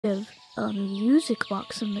A music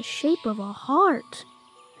box in the shape of a heart.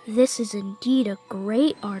 This is indeed a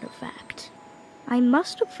great artifact. I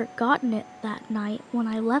must have forgotten it that night when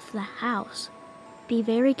I left the house. Be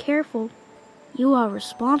very careful. You are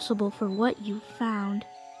responsible for what you found.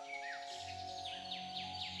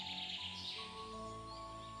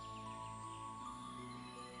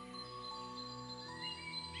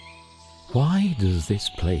 Why does this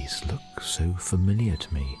place look so familiar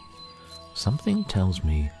to me? Something tells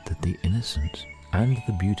me that the innocent and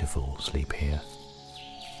the beautiful sleep here.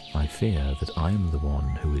 I fear that I am the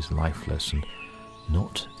one who is lifeless and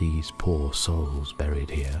not these poor souls buried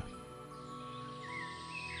here.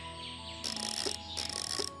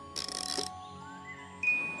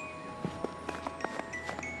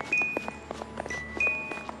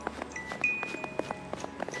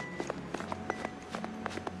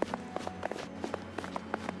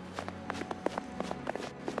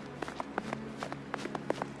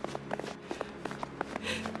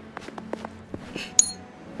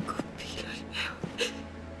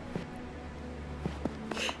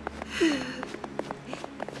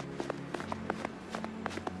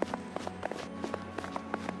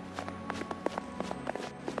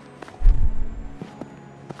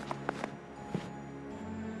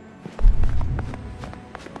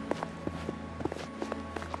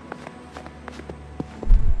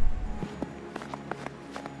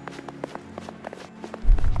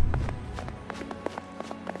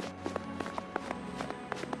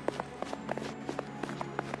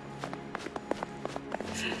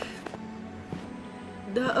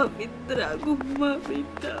 David, drago mami,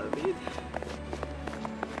 David.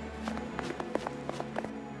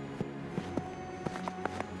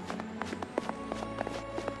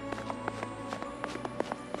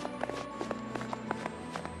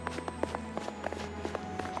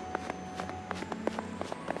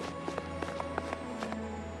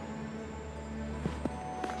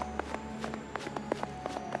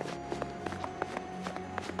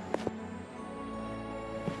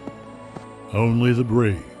 Only the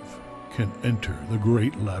brave can enter the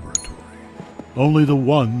great laboratory. Only the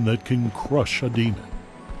one that can crush a demon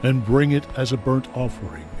and bring it as a burnt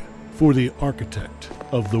offering for the architect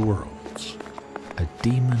of the worlds. A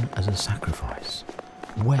demon as a sacrifice?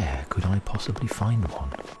 Where could I possibly find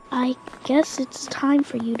one? I guess it's time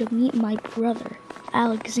for you to meet my brother,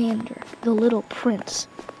 Alexander, the little prince,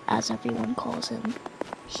 as everyone calls him.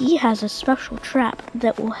 He has a special trap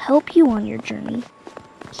that will help you on your journey.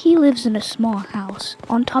 He lives in a small house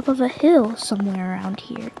on top of a hill somewhere around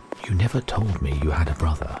here. You never told me you had a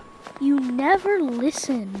brother. You never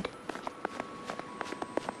listened.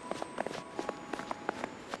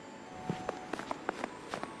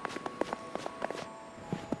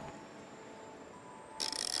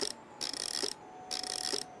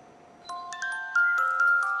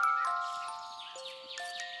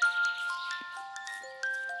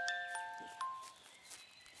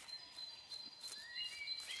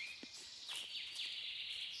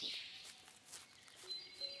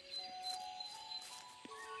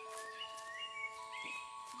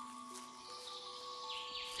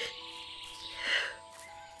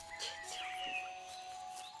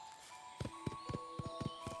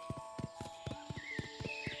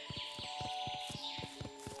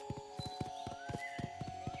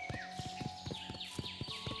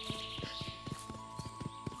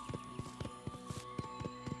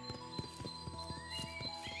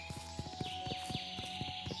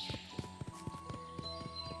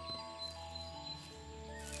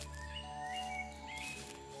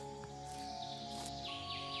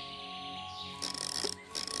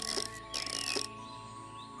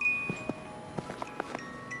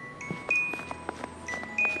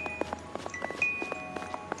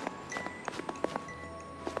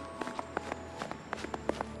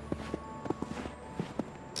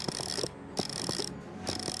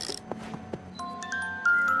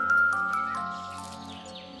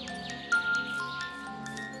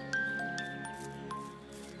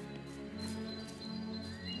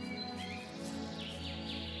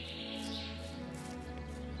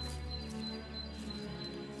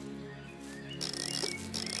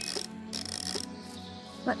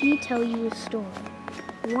 Let me tell you a story.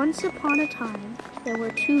 Once upon a time, there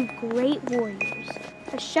were two great warriors,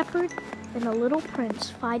 a shepherd and a little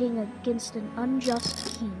prince fighting against an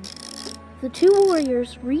unjust king. The two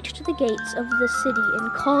warriors reached the gates of the city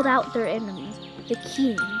and called out their enemy, the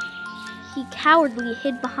king. He cowardly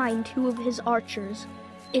hid behind two of his archers.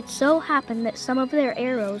 It so happened that some of their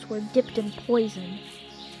arrows were dipped in poison.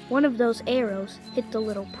 One of those arrows hit the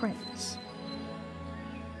little prince.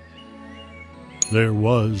 There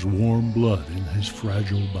was warm blood in his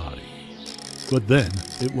fragile body. but then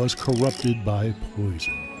it was corrupted by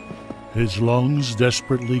poison. His lungs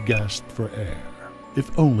desperately gasped for air,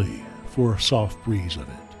 if only for a soft breeze of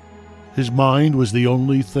it. His mind was the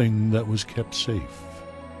only thing that was kept safe.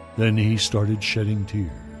 Then he started shedding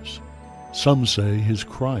tears. Some say his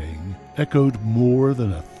crying echoed more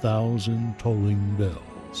than 1,000 tolling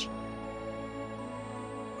bells.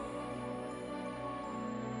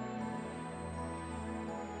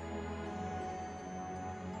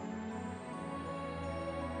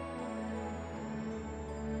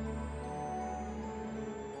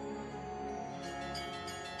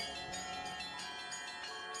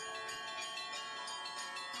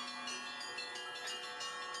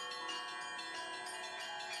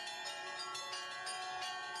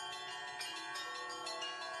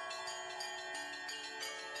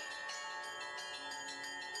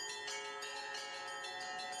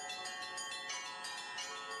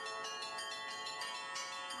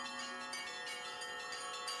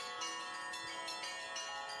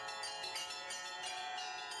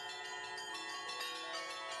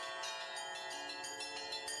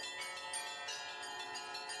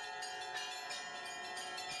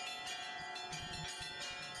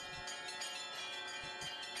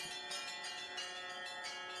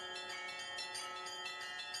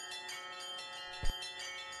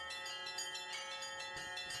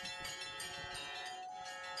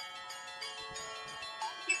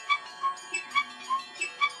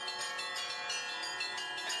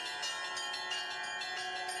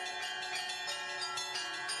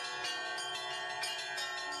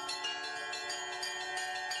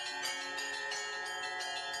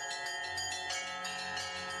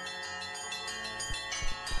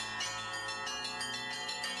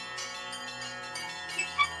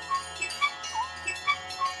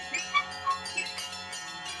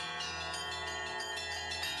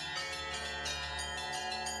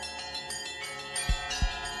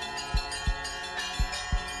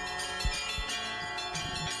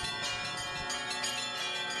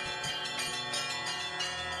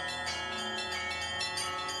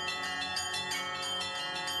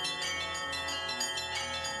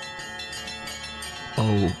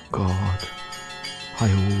 Oh God,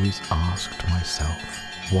 I always asked myself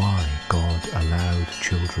why God allowed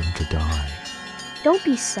children to die. Don't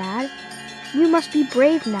be sad. You must be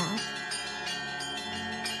brave now.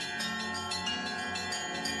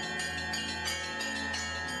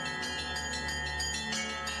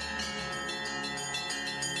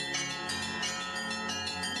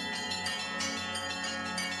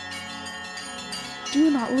 Do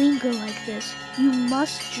not linger like this. You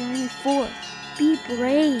must journey forth. Be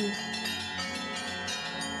brave.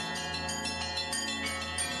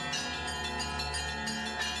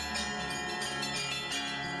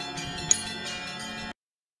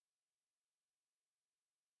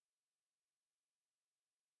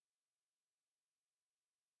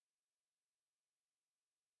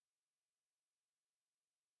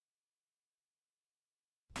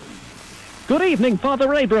 Good evening,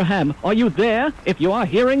 Father Abraham. Are you there? If you are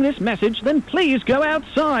hearing this message, then please go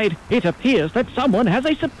outside. It appears that someone has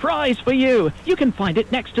a surprise for you. You can find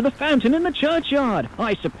it next to the fountain in the churchyard.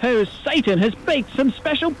 I suppose Satan has baked some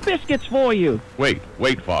special biscuits for you. Wait,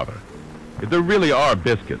 Father. If there really are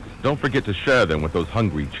biscuits, don't forget to share them with those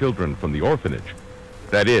hungry children from the orphanage.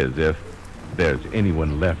 That is, if there's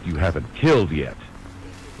anyone left you haven't killed yet.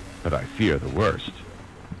 But I fear the worst.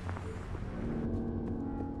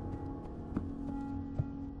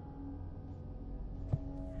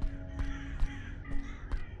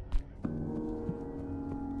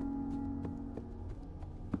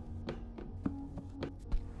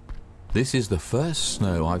 This is the first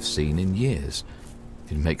snow I've seen in years.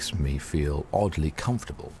 It makes me feel oddly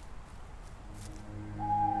comfortable.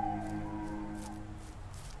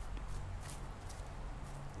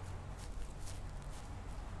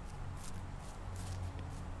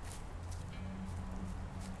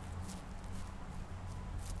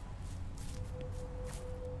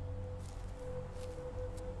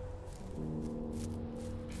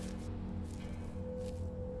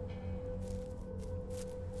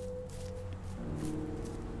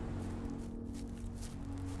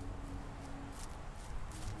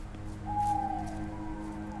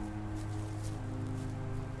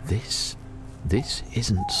 This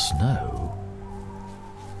isn't snow.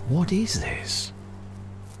 What is this?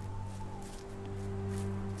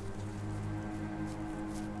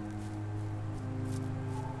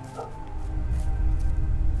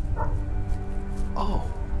 Oh,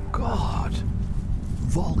 God!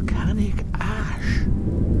 Volcanic ash!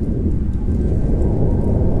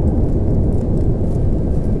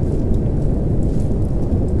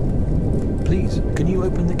 Please, can you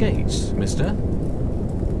open the gates, Mr. sir.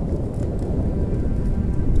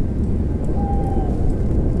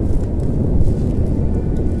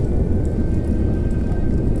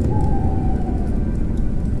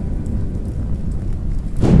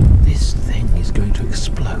 This thing is going to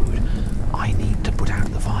explode. I need to put out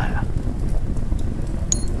the fire.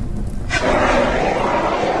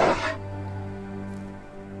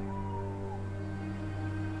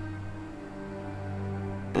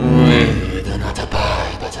 We do not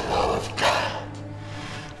abide by the law of God.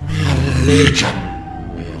 We are religion,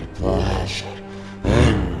 we are pleasure,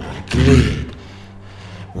 and our greed.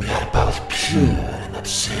 We are both pure and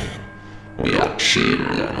obscene. We are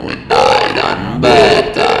children who died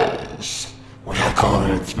unbaptized. We are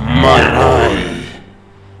called Monoi.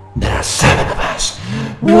 There are 7 of us.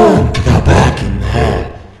 We want to go back in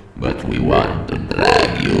hell, but we want to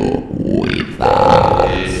drag you with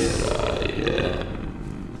us.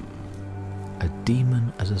 A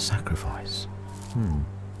demon as a sacrifice.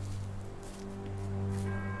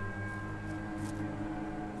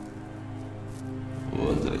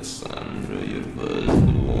 Was Alexandra your first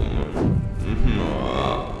woman?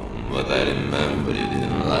 No, but I remember you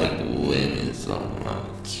didn't like women so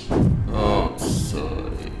much. Oh,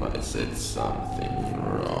 sorry if I said something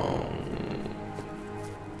wrong.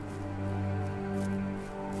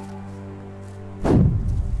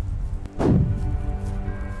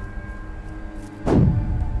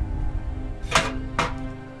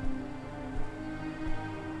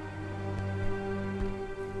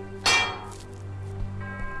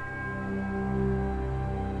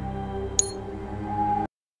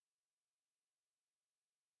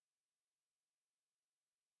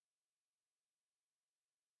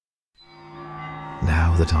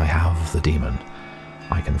 Now that I have the demon,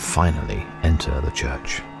 I can finally enter the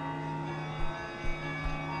church.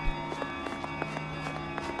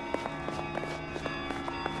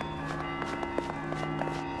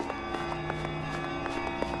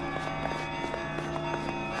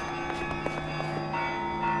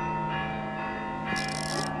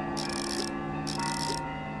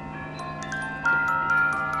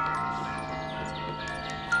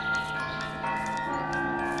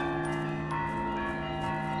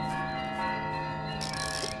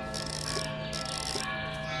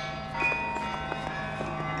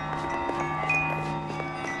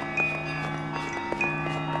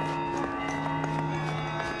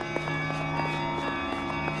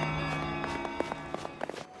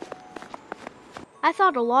 I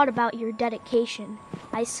thought a lot about your dedication.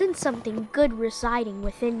 I sense something good residing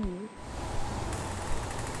within you.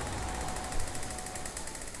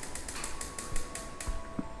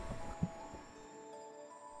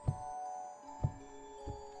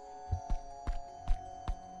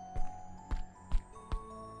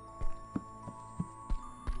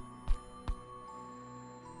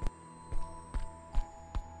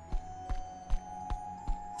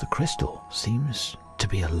 The crystal seems to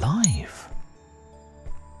be alive.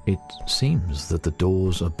 It seems that the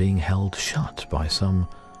doors are being held shut by some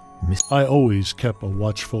I always kept a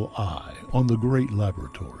watchful eye on the great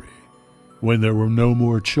laboratory. When there were no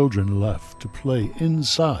more children left to play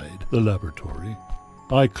inside the laboratory,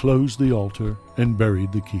 I closed the altar and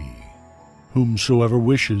buried the key. Whomsoever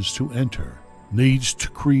wishes to enter needs to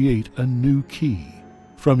create a new key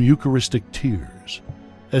from Eucharistic tears,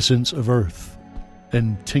 essence of earth,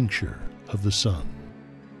 and tincture of the sun.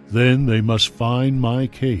 Then they must find my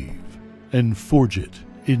cave and forge it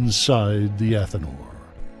inside the Athenor.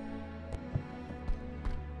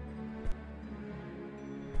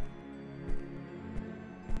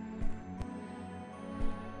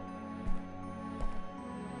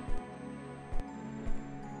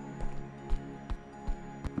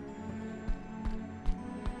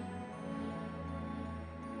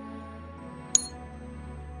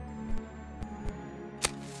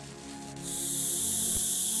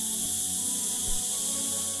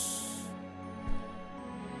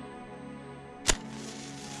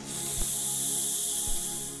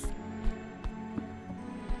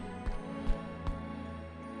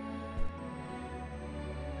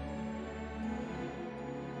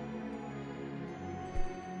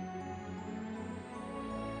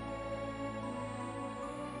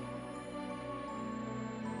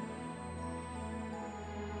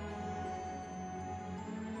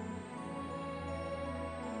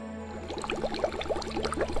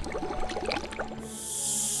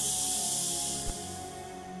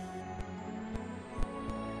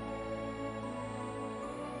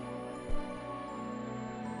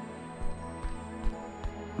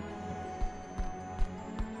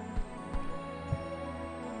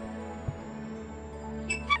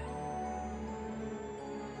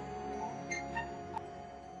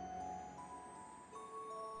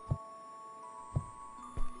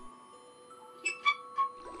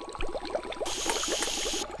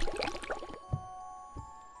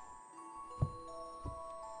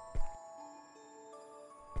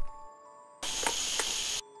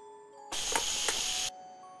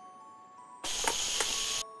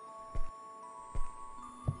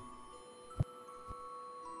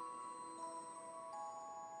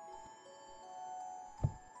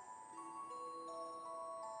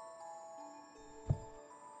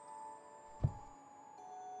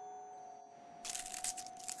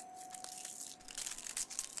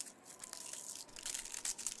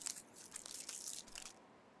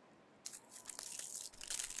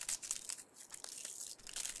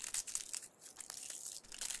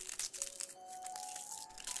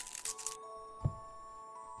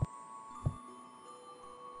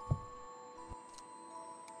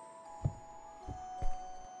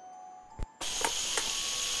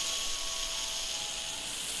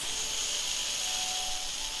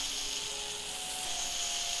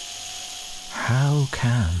 How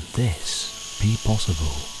can this be possible?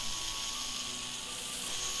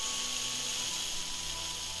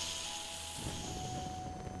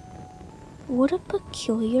 What a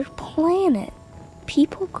peculiar planet.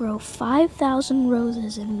 People grow 5,000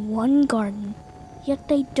 roses in one garden, yet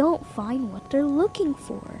they don't find what they're looking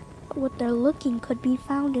for. What they're looking could be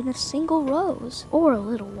found in a single rose or a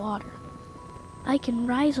little water. I can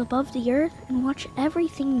rise above the earth and watch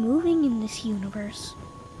everything moving in this universe.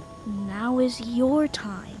 Now is your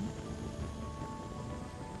time.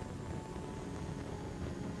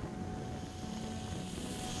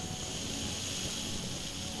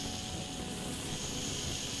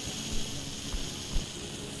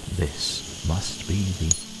 This must be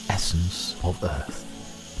the essence of Earth.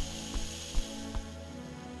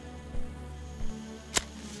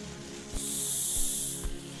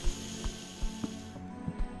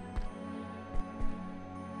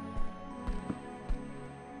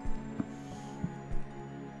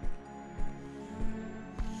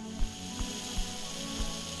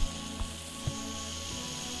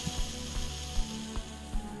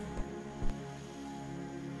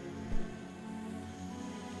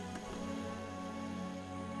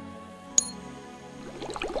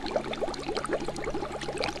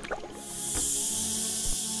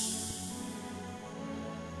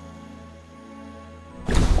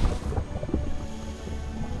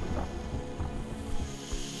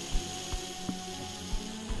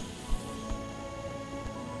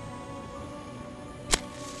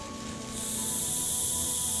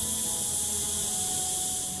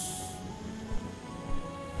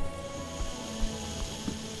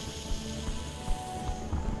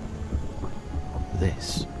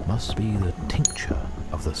 This must be the tincture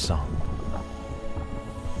of the sun.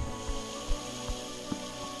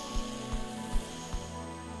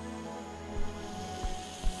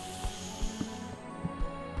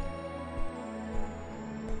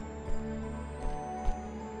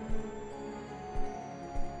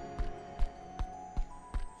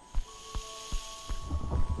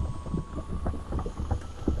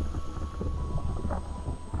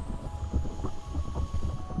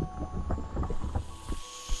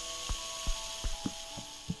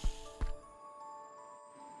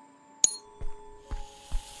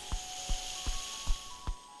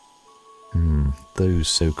 Those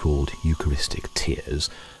so-called Eucharistic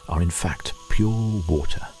tears are in fact pure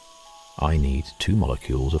water. I need 2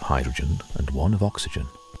 molecules of hydrogen and 1 of oxygen.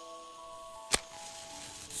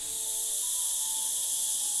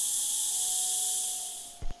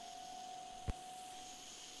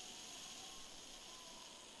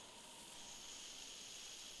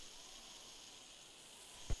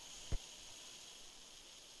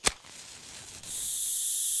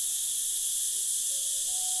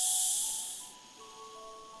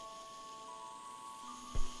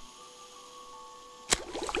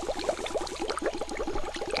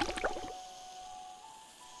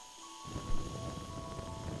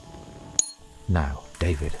 Now,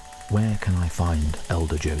 David, where can I find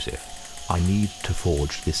Elder Joseph? I need to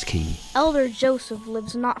forge this key. Elder Joseph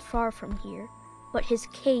lives not far from here, but his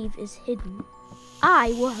cave is hidden.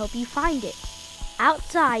 I will help you find it.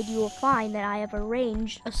 Outside you will find that I have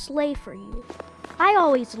arranged a sleigh for you. I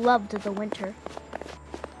always loved the winter.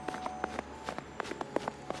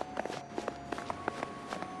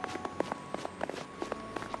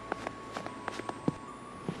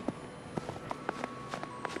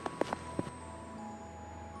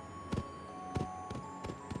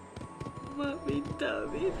 Mommy,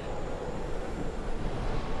 David.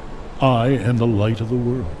 I am the light of the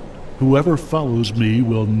world. Whoever follows me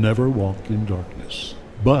will never walk in darkness,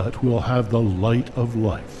 but will have the light of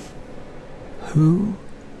life. Who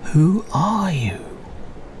are you?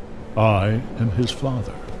 I am his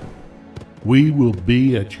father. We will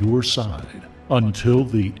be at your side until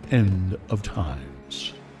the end of times.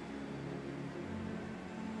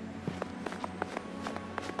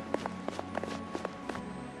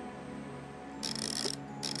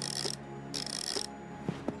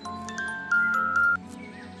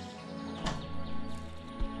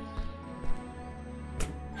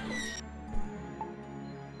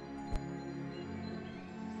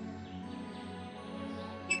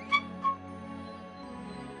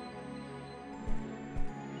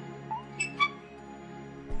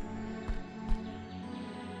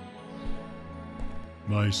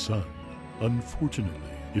 My son,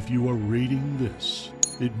 unfortunately, if you are reading this,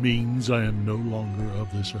 it means I am no longer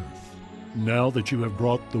of this earth. Now that you have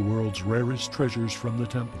brought the world's rarest treasures from the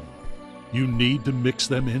temple, you need to mix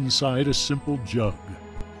them inside a simple jug.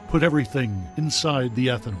 Put everything inside the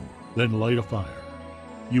ethanol, then light a fire.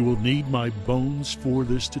 You will need my bones for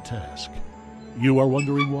this to task. You are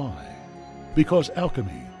wondering why? because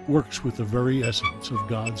alchemy works with the very essence of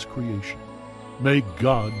God's creation. May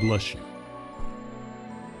God bless you.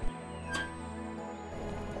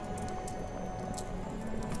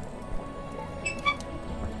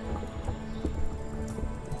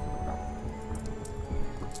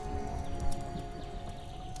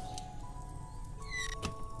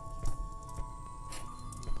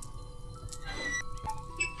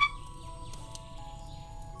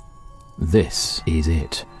 This is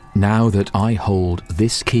it. Now that I hold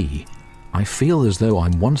this key, I feel as though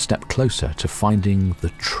I'm one step closer to finding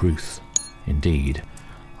the truth. Indeed,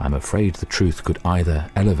 I'm afraid the truth could either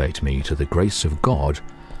elevate me to the grace of God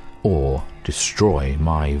or destroy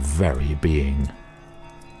my very being.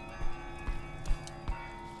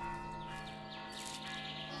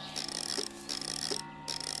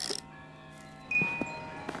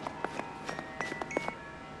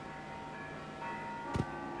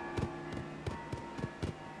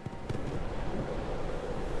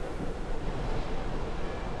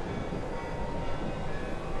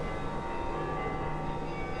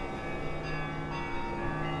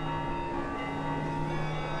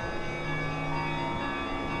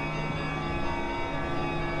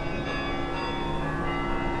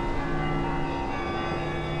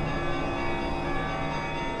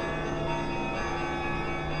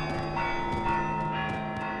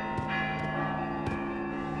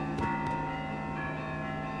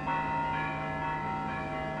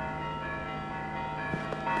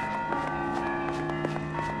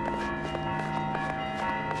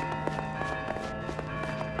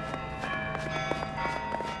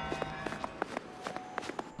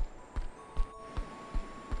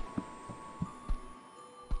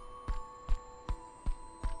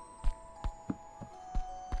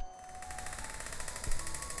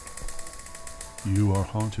 You are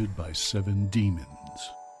haunted by 7 demons.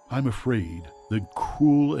 I'm afraid the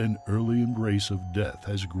cruel and early embrace of death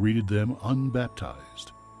has greeted them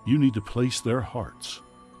unbaptized. You need to place their hearts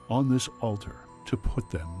on this altar to put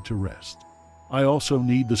them to rest. I also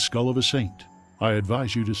need the skull of a saint. I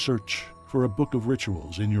advise you to search for a book of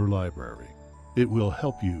rituals in your library. It will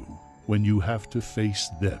help you when you have to face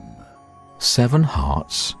them. 7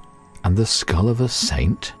 hearts and the skull of a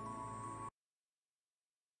saint?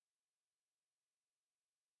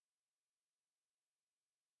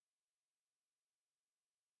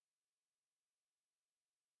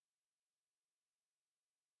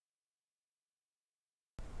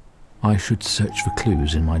 I should search for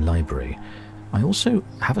clues in my library. I also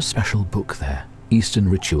have a special book there, Eastern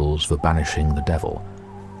Rituals for Banishing the Devil.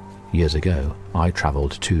 Years ago, I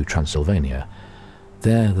travelled to Transylvania.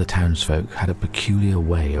 There, the townsfolk had a peculiar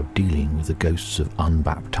way of dealing with the ghosts of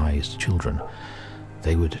unbaptized children.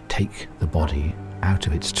 They would take the body out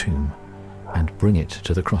of its tomb and bring it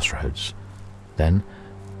to the crossroads. Then,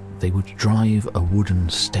 they would drive a wooden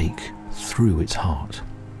stake through its heart.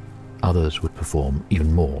 Others would perform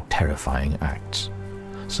even more terrifying acts.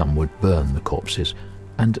 Some would burn the corpses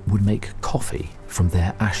and would make coffee from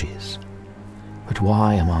their ashes. But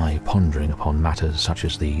why am I pondering upon matters such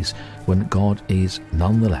as these when God is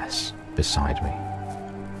nonetheless beside me?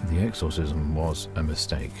 The exorcism was a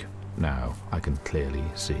mistake. Now I can clearly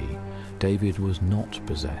see David was not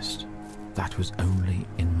possessed. That was only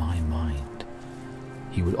in my mind.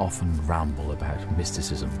 He would often ramble about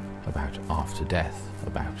mysticism, about after death,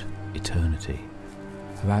 about eternity,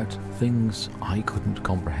 about things I couldn't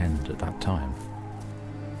comprehend at that time.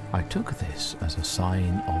 I took this as a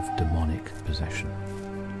sign of demonic possession.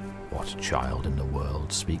 What child in the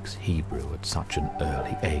world speaks Hebrew at such an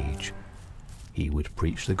early age? He would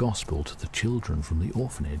preach the gospel to the children from the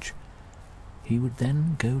orphanage. He would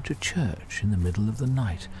then go to church in the middle of the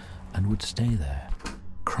night and would stay there,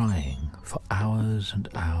 crying for hours and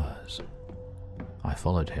hours. I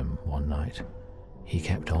followed him one night. He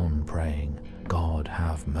kept on praying, "God,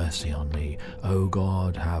 have mercy on me. Oh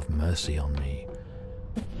God, have mercy on me."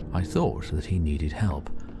 I thought that he needed help,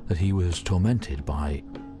 that he was tormented by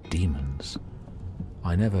demons.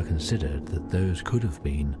 I never considered that those could have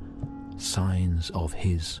been signs of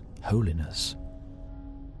his holiness.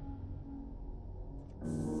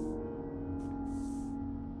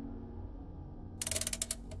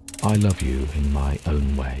 I love you in my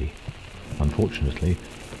own way. Unfortunately,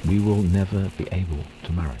 we will never be able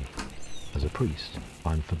to marry. As a priest,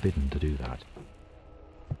 I'm forbidden to do that.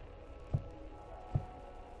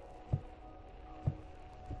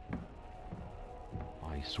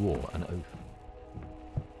 I swore an oath.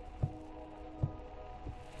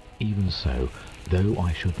 Even so, though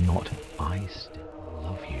I should not, I still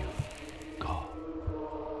love you, God.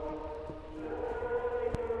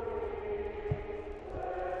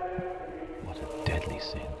 What a deadly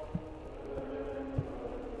sin.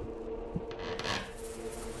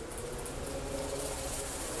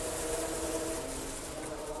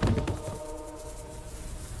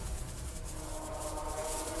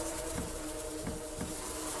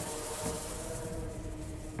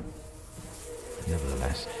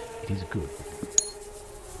 It is good.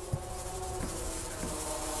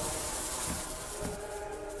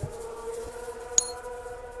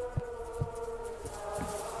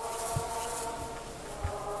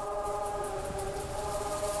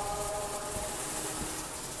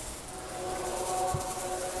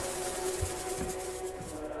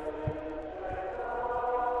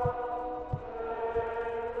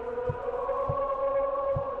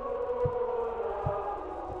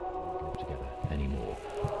 Anymore,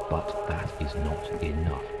 but that is not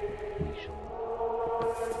enough. We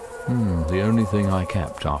shall. The only thing I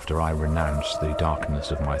kept after I renounced the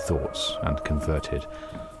darkness of my thoughts and converted.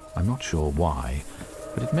 I'm not sure why,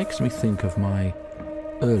 but it makes me think of my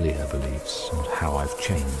earlier beliefs and how I've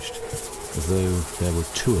changed, as though there were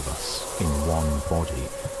two of us in one body,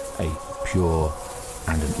 a pure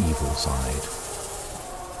and an evil side.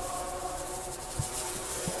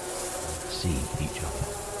 See each other.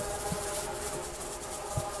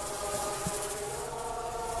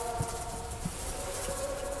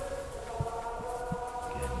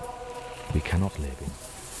 We cannot live in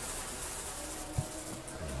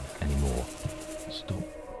anymore. Stop.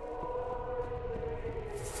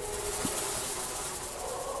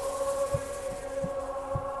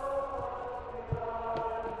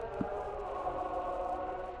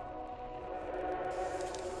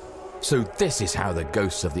 So this is how the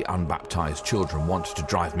ghosts of the unbaptized children want to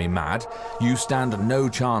drive me mad. You stand no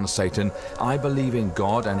chance, Satan. I believe in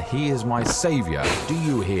God and He is my Savior. Do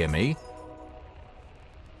you hear me?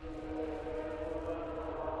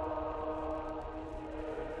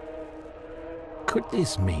 Could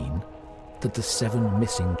this mean that the 7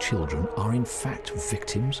 missing children are in fact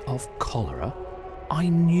victims of cholera? I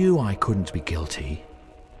knew I couldn't be guilty.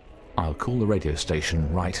 I'll call the radio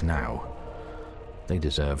station right now. They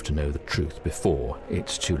deserve to know the truth before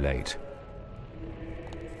it's too late.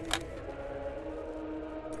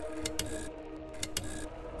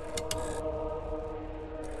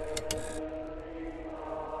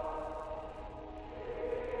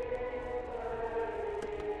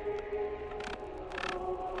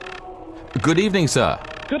 Good evening, sir.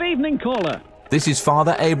 Good evening, caller. This is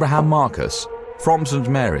Father Abraham Marcus from St.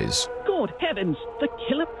 Mary's. Good heavens, the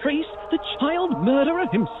killer priest, the child murderer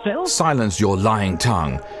himself? Silence your lying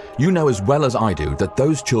tongue. You know as well as I do that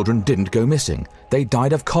those children didn't go missing. They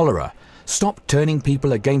died of cholera. Stop turning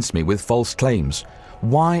people against me with false claims.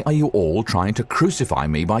 Why are you all trying to crucify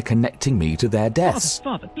me by connecting me to their deaths?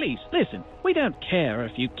 Father, please, listen. We don't care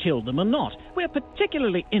if you killed them or not. We're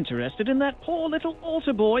particularly interested in that poor little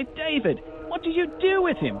altar boy, David. What did you do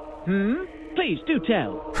with him? Please, do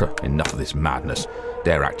tell. Enough of this madness.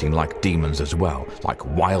 They're acting like demons as well, like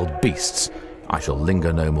wild beasts. I shall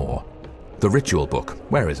linger no more. The ritual book,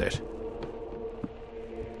 where is it?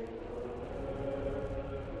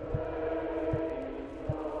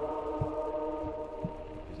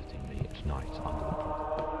 Visiting me at night under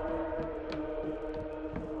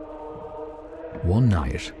the... One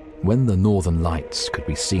night, when the northern lights could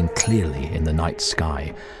be seen clearly in the night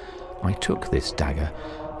sky, I took this dagger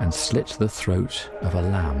and slit the throat of a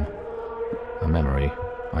lamb. A memory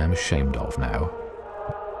I am ashamed of now.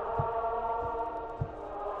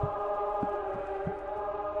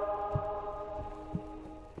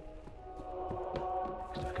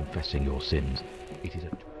 Instead of confessing your sins, it is a...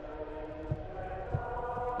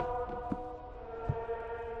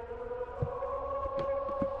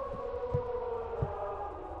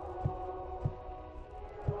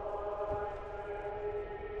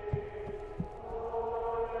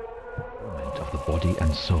 torment of the body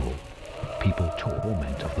and soul. People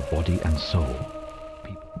torment of the body and soul.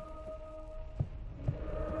 People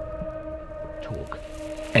talk.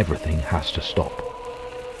 Everything has to stop.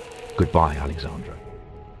 Goodbye, Alexandra.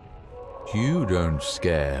 You don't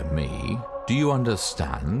scare me. Do you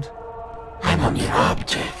understand? I'm a mere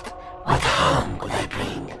object. What harm could I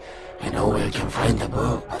bring? I know where you can find the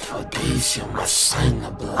book, but for this you must sign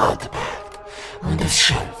a blood pact on the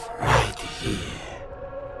shelf right here.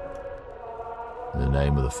 In the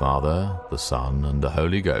name of the Father, the Son, and the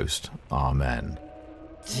Holy Ghost. Amen.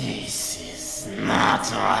 This is not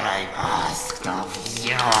what I asked of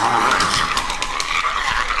you.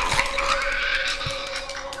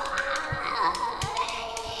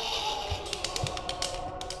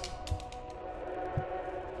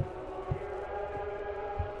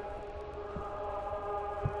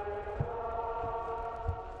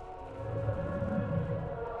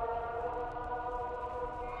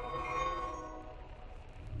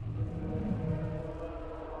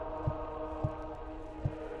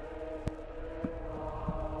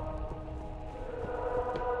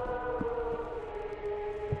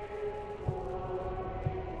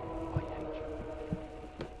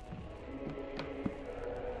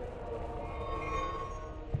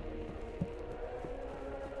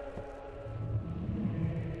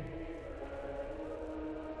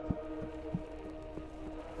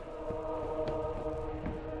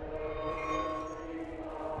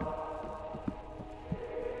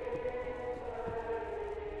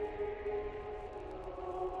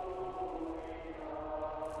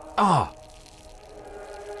 Ah!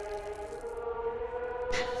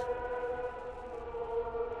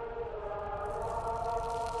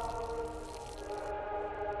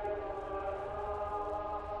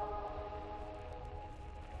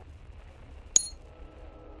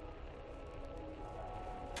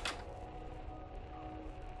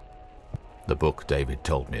 The book David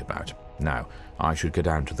told me about. Now, I should go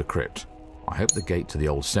down to the crypt. I hope the gate to the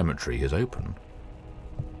old cemetery is open.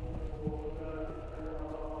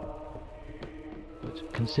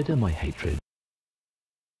 But consider my hatred